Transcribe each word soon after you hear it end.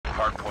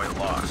Hardpoint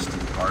lost.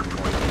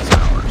 Hardpoint is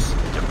ours.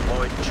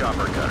 Deployed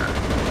chopper gunner.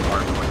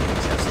 Hardpoint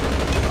contested.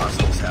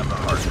 Hostiles have the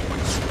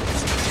hardpoint.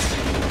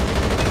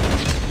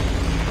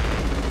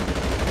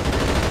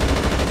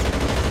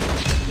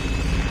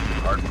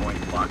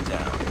 Hardpoint locked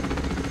down.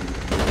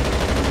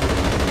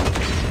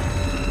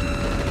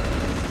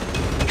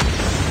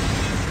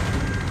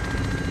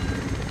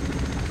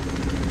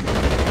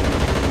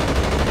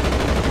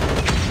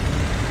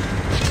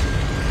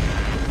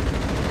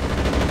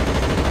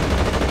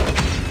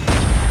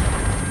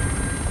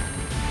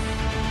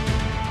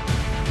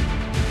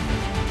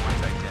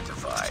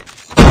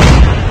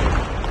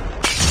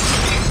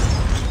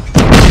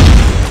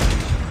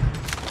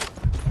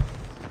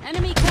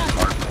 Enemy coming.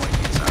 Hardpoint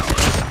is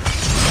ours.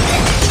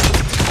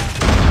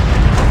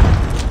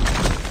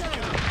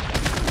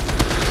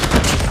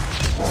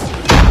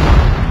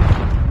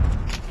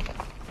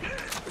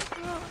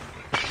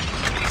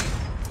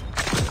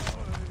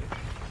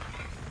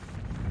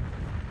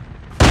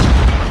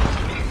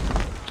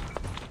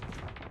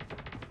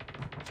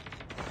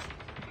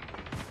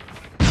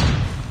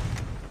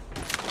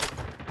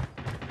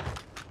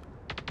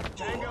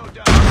 Tango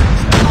down.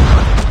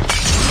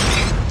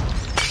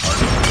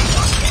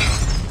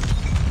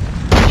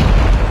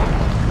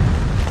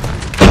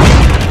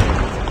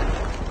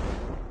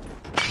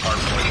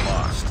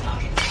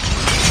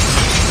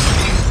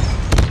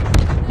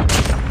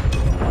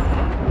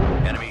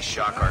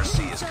 Shock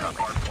RC is coming.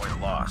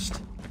 Hardpoint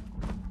lost.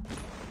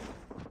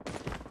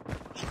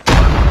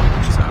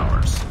 Hardpoint is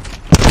ours.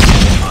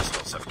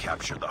 Hostiles have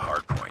captured the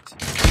hardpoint.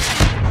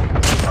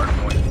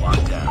 Hardpoint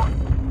locked down.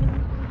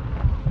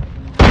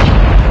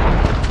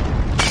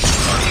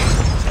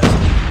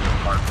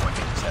 Hardpoint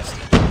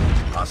contested.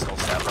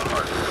 Hostiles have the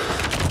hardpoint.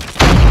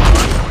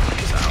 Hardpoint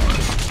is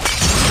ours.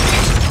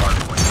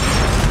 Hardpoint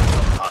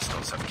contested.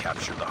 Hostiles have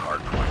captured the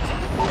hardpoint.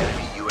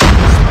 Enemy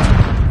UAV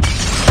spotted.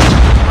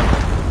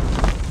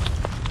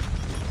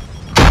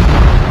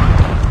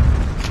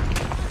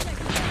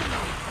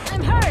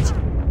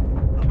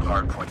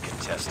 Hardpoint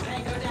contested.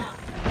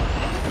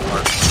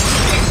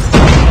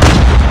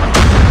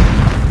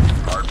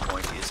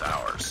 Hardpoint is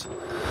ours.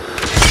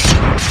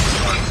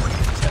 Hardpoint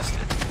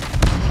contested.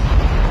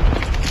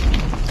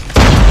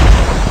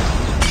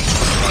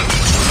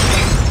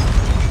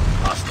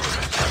 Hostiles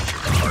have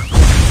captured the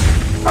hardpoint.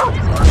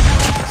 Hardpoint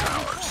is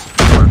ours.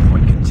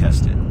 Hardpoint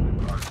contested.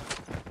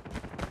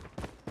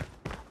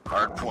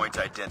 Hardpoint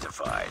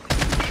identified.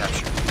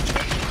 Captured the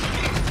objective.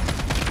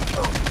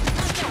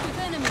 Contact with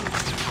enemies.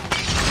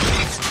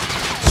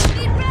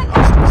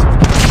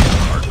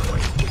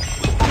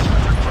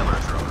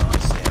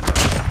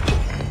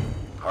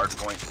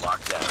 Hardpoint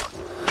locked down.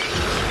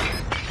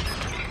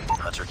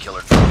 Hunter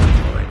killer drone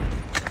deployed.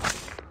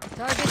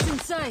 Targets in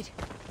sight.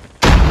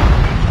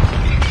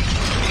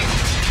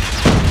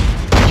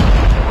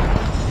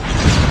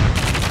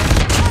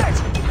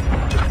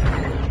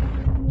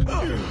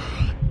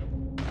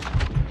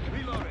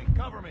 Reloading,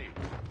 cover me.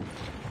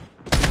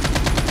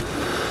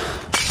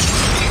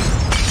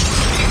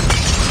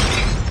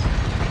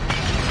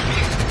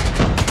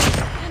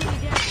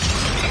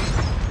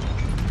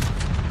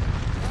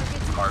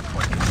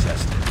 Hardpoint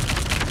contested.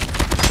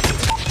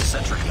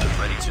 Sentry gun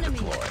ready to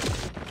deploy.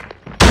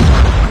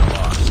 Hardpoint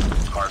lost.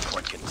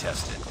 Hardpoint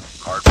contested.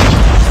 Hardpoint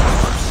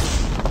lost.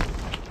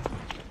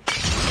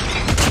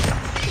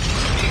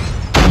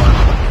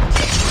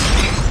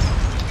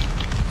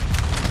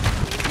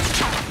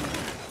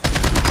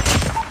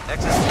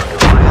 Exit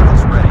command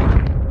is ready.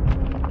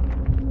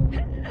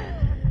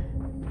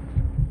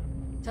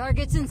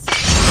 Targets in sight.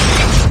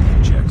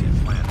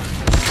 Objective landed.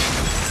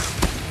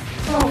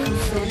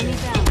 Enemy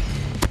down.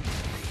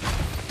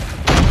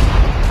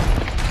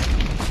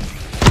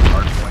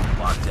 Hardpoint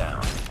locked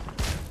down.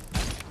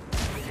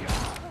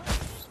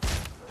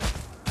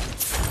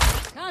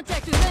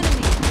 Contact with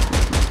enemy.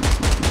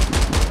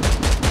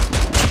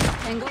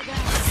 Tango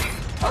down.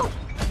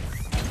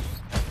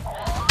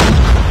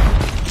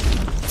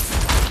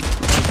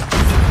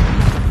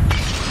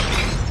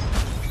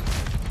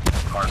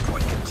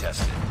 Hardpoint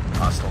contested.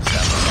 Hostiles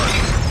have the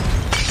hardpoint.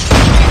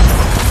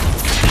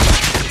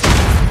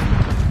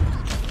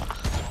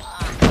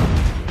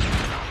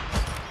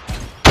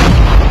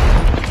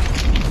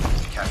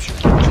 Capture the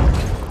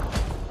objective.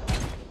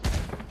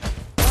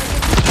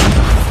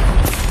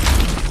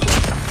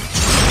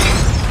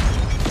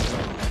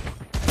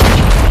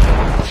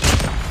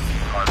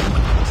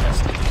 Hardpoint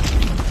contested.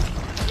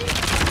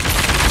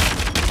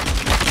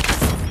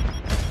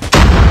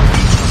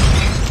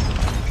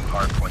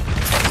 Hardpoint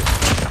contested.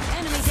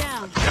 Enemy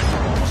down.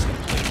 Objective almost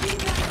complete.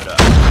 Keep it up.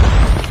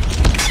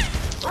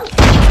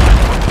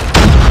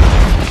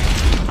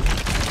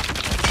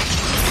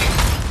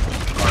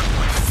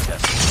 Hardpoint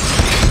contested.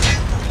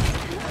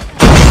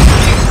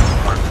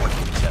 Hardpoint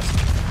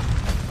contested.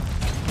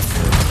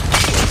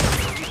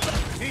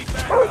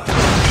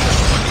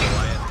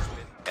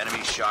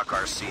 Enemy shock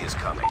RC is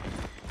coming.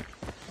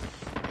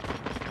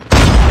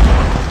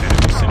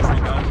 Enemy sentry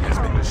gun has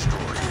been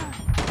destroyed.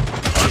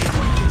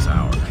 Hardpoint is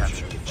ours.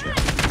 Capture the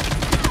objective.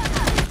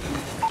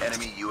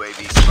 Enemy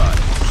UAV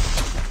spotted.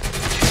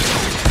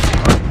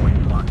 Hardpoint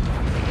locked.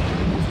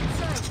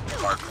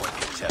 Hardpoint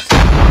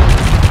contested.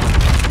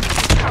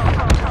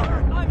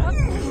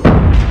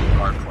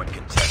 Hardpoint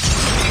contested.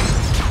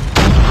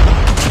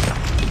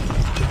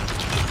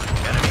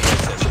 Enemy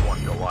SS-1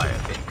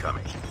 Goliath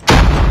incoming.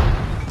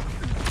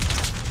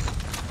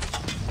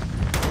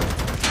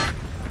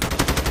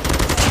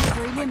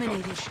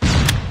 Eliminated.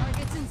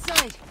 Targets in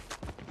sight.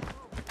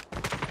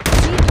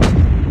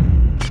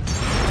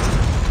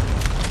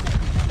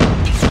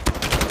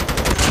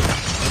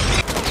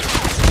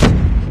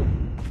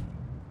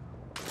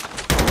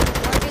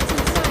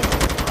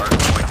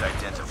 Hardpoint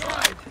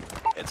identified.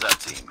 Heads up,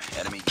 team.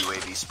 Enemy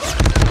UAV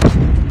spotted.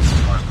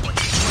 Hardpoint.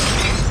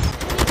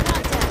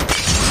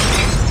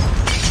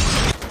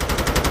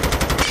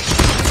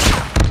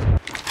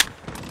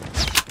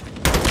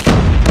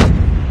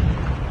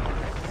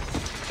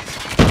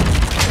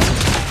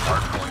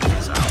 Hardpoint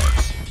is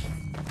ours.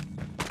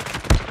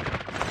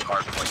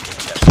 Hardpoint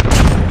contested.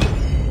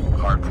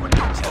 Hardpoint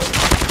contested.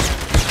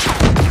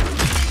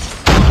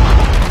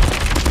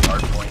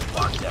 Hardpoint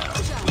locked down.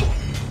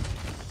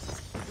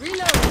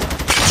 Reload.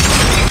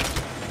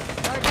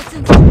 Targets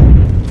in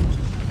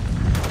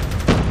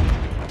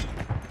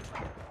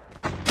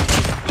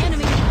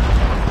enemy.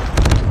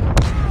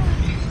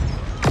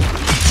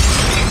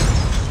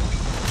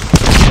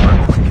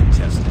 Hardpoint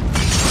contested.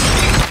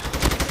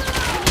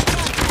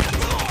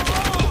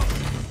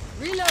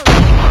 Reload.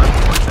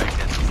 Hardpoint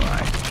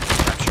identified.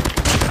 Captured.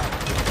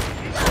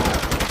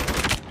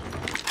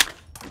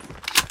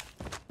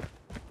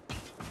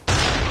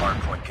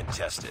 Hardpoint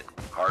contested.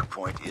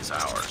 Hardpoint is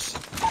ours.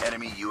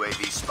 Enemy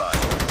UAV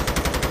spotted.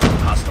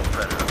 Hostile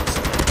predator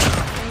missile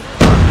inbound.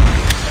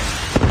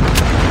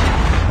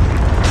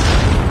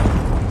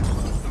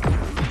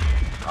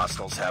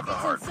 Hostiles have the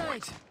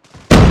hardpoint.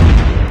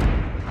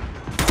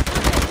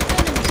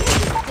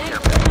 Care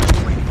package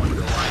waiting on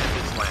Goliath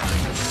is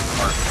landing.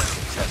 Hardpoint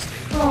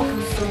contested.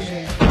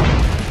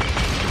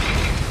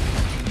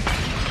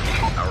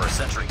 Our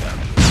sentry gun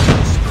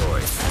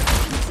destroyed.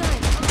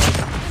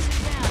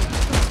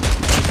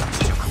 It's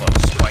too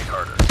close. Fight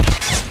harder.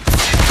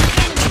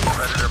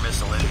 Predator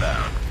missile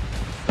inbound.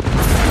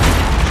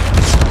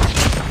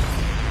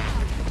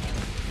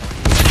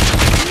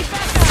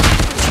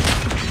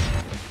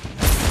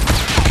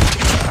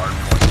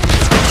 Hardpoint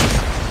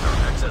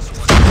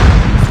SS-1.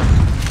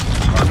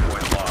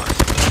 Hardpoint lost.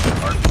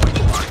 Hardpoint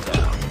locked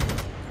down.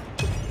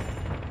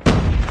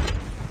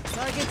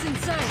 Targets in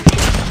sight.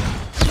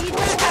 Need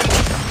backup.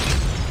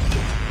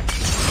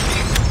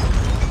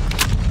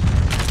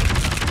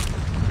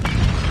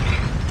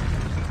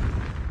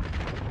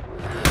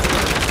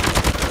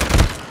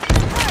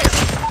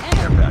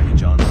 Care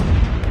package on scene.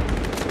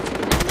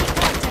 Enemy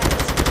contact.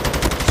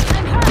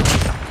 I'm hurt.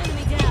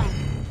 Enemy down.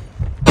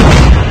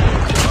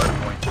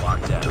 Hardpoint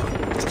locked down.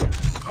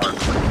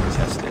 Hardpoint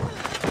contested.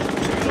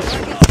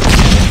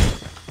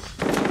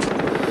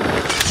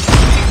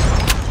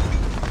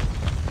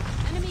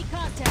 Enemy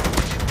contact.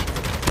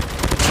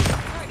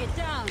 Target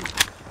down.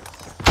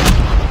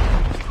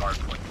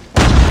 Hardpoint.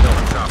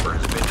 Killer chopper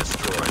has been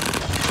destroyed.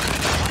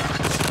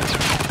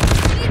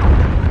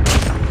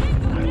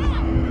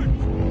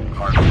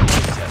 Hardpoint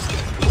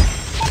contested.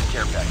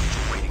 Care package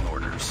awaiting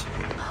orders.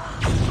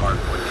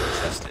 Hardpoint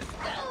contested.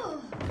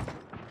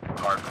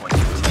 Hardpoint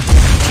contested.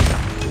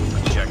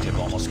 Objective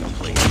almost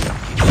complete. Keep it up.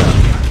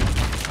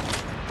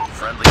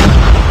 Friendly.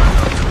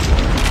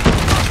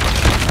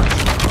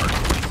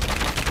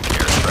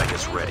 Airstrike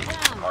is ready.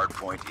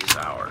 Hardpoint is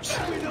ours.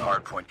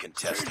 Hardpoint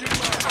contested.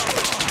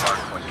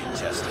 Hardpoint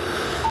contested.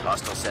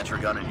 Hostile sentry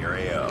gun in your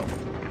AO.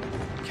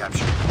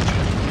 Capture.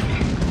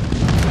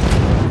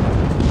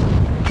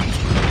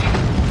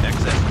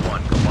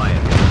 XS-1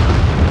 Goliath.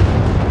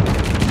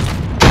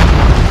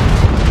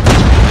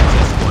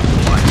 XS-1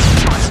 Goliath.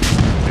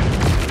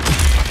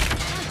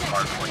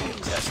 Hardpoint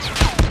contested.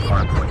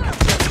 Hardpoint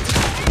contested.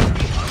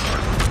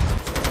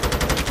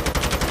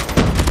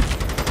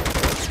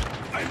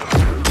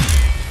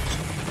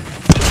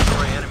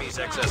 Destroy enemies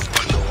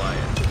XS-1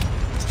 Goliath.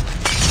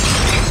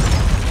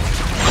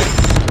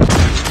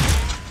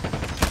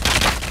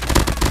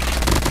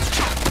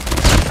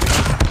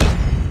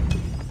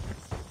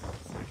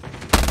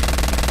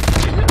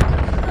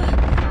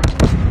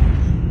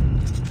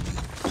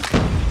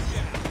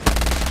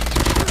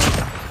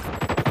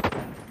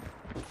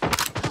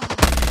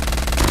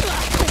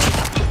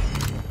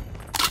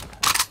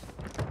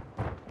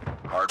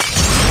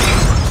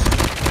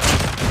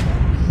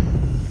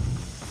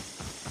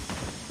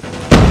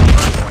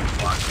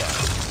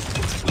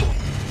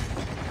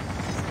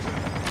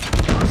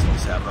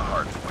 Have the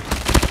hard point.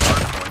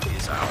 Hard point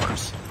is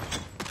ours.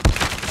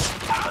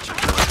 Touch a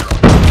villager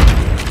on.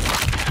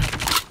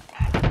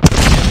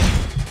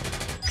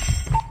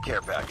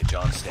 Care package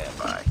on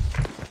standby.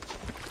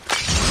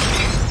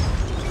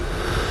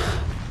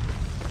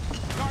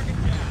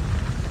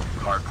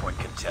 Hard point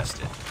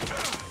contested.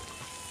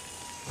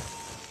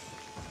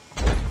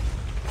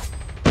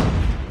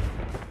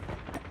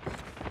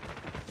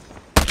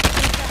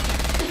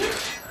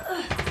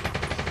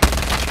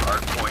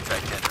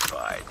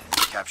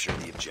 captured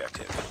the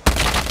objective.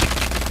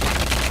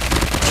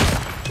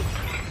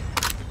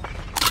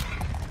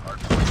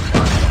 Hardpoint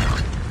locked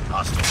down.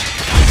 Hostile.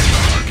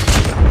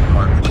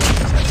 Hardpoint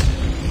contested.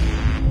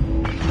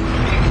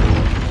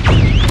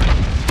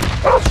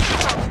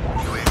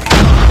 UAV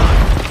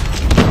online.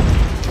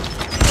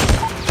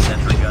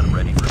 Sentry gun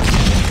ready for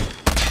mission.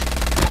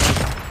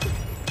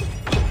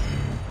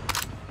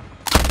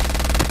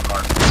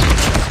 Hardpoint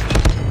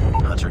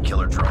contested.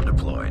 Hunter-killer drone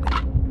deployed.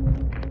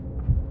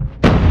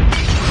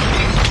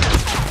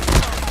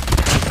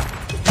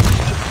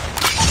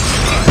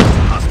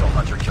 Hostile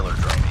hunter-killer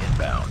drone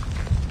inbound.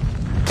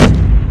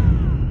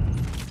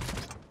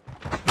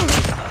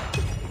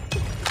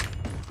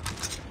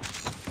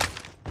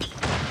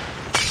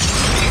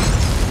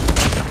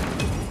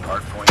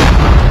 Hardpoint.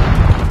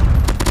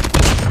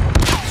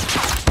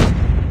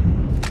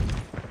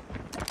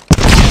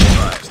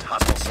 Advised.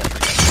 Hostile sentry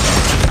gun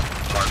spotted.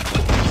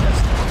 Hardpoint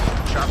contested.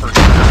 Chopper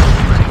gun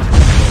ready to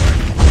deploy.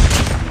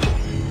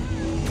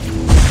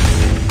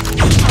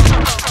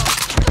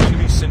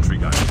 Enemy sentry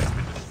gun has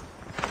been destroyed.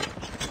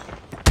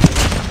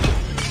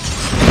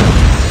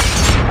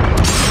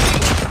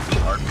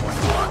 Hardpoint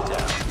locked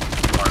down.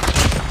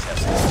 Hardpoint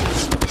contested.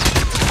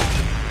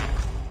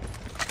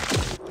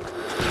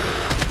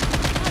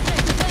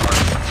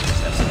 Hardpoint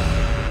contested.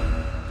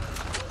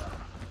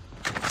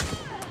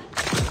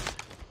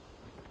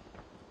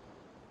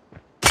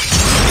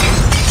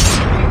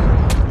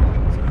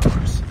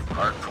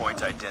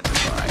 Hardpoint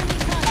identified.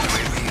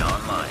 UAV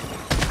online.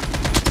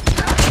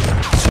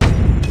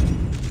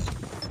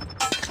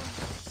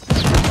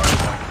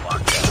 Hardpoint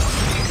locked down.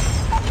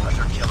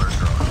 Hunter-killer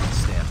drone on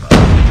standby.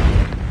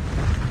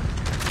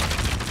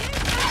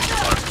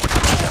 Hardpoint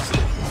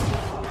contested.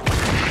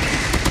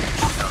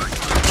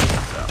 Counter-UAV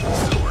is up.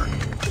 Good work.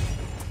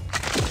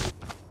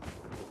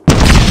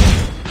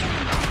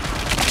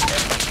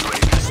 Enemy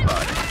UAV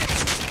spotted.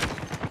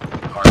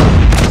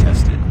 Hardpoint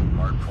contested.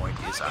 Hardpoint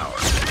is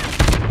ours.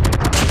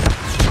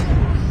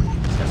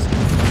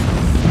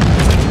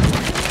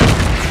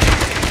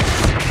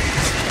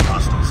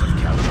 Hostiles have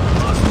captured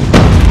hostile.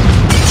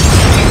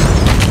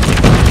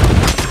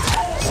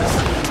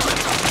 Sentry gun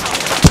ready.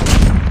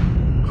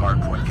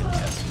 Hardpoint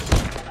contested.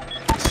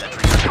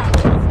 Sentry gun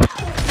deployed.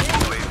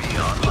 UAV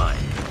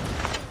online.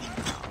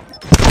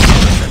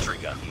 Sentry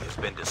gun has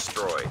been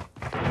destroyed.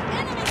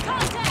 Enemy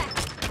contact!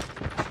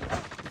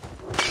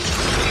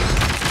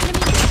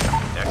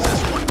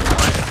 XS-1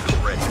 client is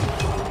ready.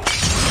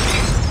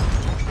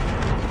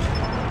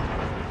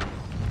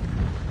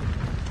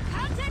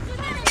 Contact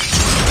with enemy!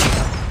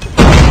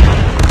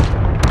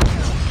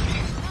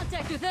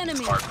 Contact with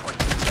enemy! Hardpoint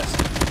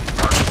contested.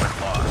 Hardpoint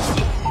lost.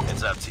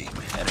 Heads up, team.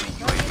 Enemy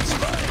UAV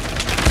spotted.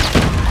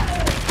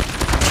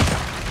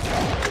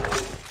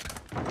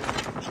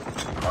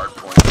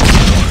 Hardpoint is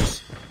ours.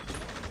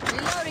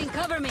 Reloading,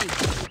 cover me!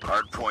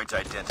 Hardpoint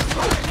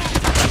identified.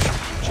 Capture the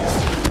objective.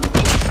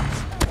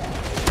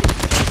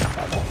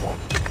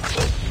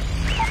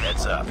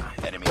 Heads up.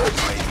 Enemy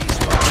UAV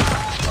spotted.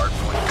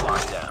 Hardpoint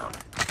locked down.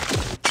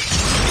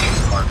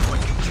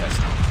 Hardpoint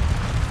contested.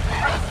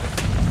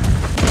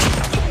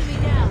 Enemy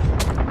down!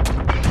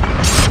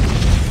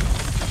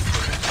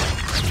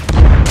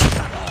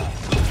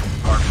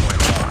 Hardpoint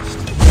lost.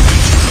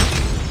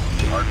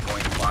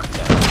 Hardpoint locked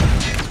down.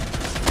 Enemy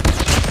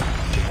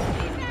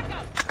down!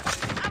 Contact!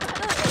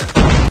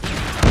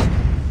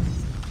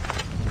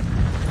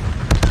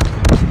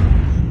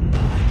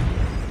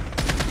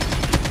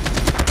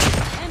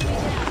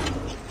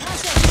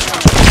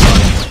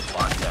 Hardpoint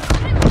locked down.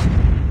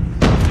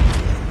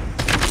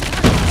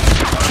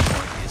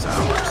 Hardpoint is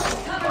ours.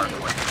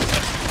 Hardpoint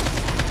contested.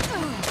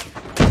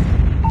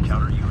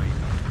 Counter UAV.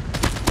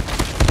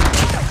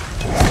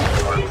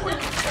 Hardpoint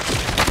contested.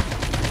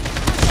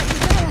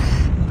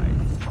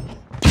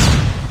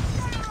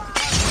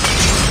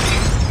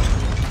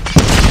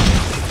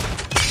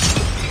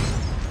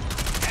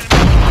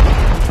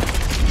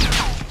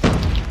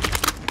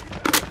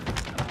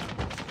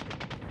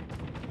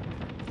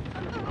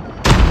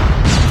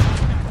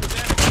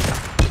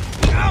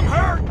 I'm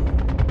hurt!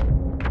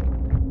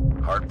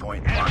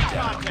 Hardpoint locked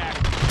down. Contact!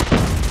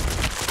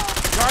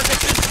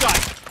 Target's in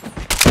sight!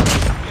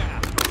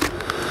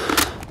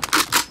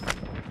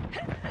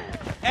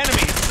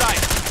 Enemy in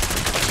sight!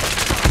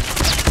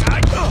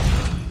 Down.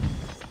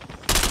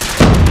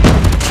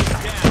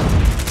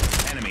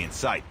 Enemy in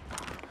sight.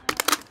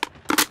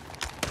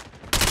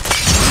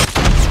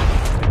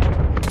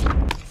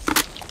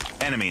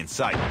 Enemy in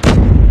sight.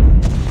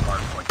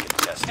 Hardpoint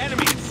contested.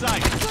 Enemy in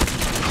sight.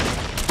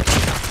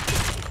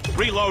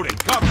 Reloading.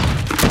 Cover.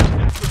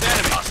 With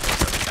enemy.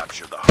 Hostiles have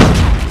captured the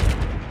hardpoint.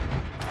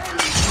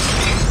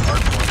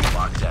 Hardpoint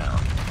locked down.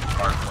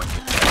 Hardpoint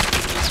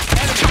contested.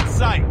 Enemy in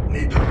sight.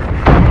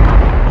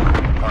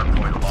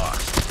 Hardpoint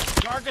lost.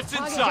 Target's in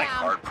Target sight.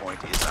 down. Hardpoint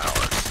is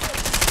ours.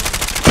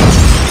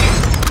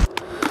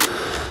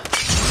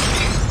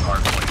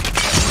 Hardpoint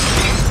contested.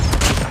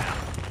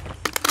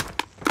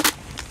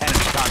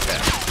 Enemy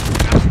contact.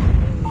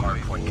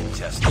 Hardpoint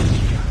contested.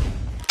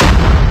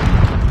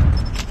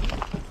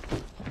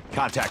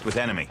 Contact with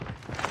enemy.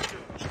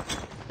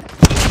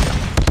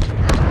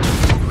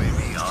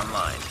 UAV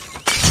online.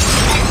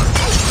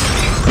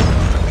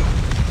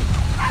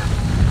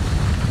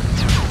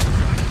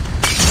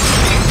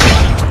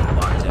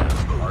 Lockdown.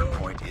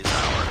 Hardpoint is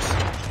ours.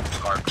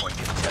 Hardpoint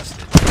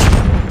contested.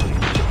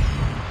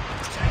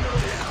 Tango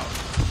down.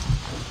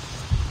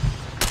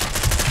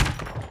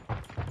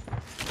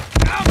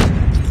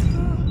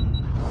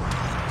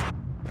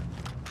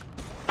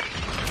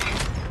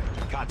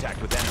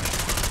 Contact with enemy.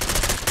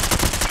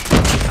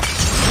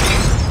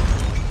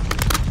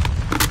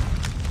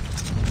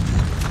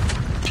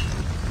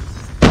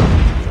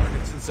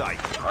 Targets in sight.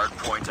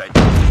 Hardpoint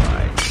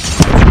identified.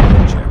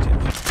 Objective.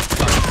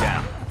 Target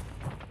down.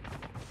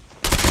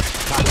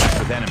 Contact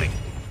with enemy.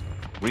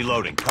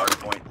 Reloading.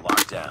 Hardpoint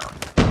locked down.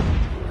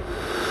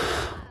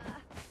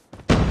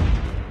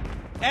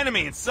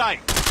 Enemy in sight.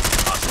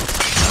 Hardpoint.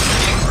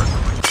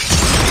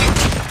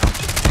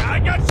 I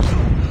got you.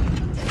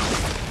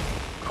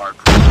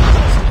 Hardpoint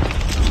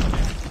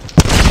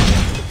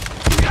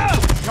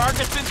contested.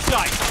 Targets in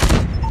sight.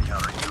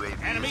 Counter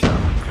UAV. Enemy.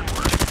 Good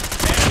work.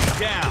 Enemy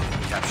down.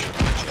 Capture the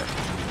objective.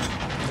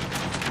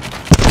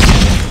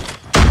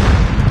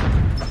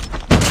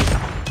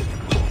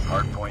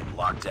 Hardpoint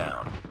locked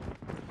down.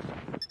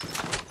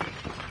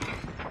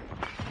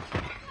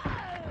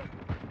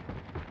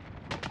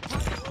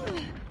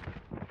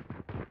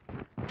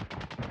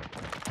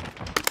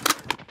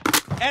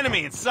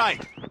 Enemy in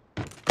sight.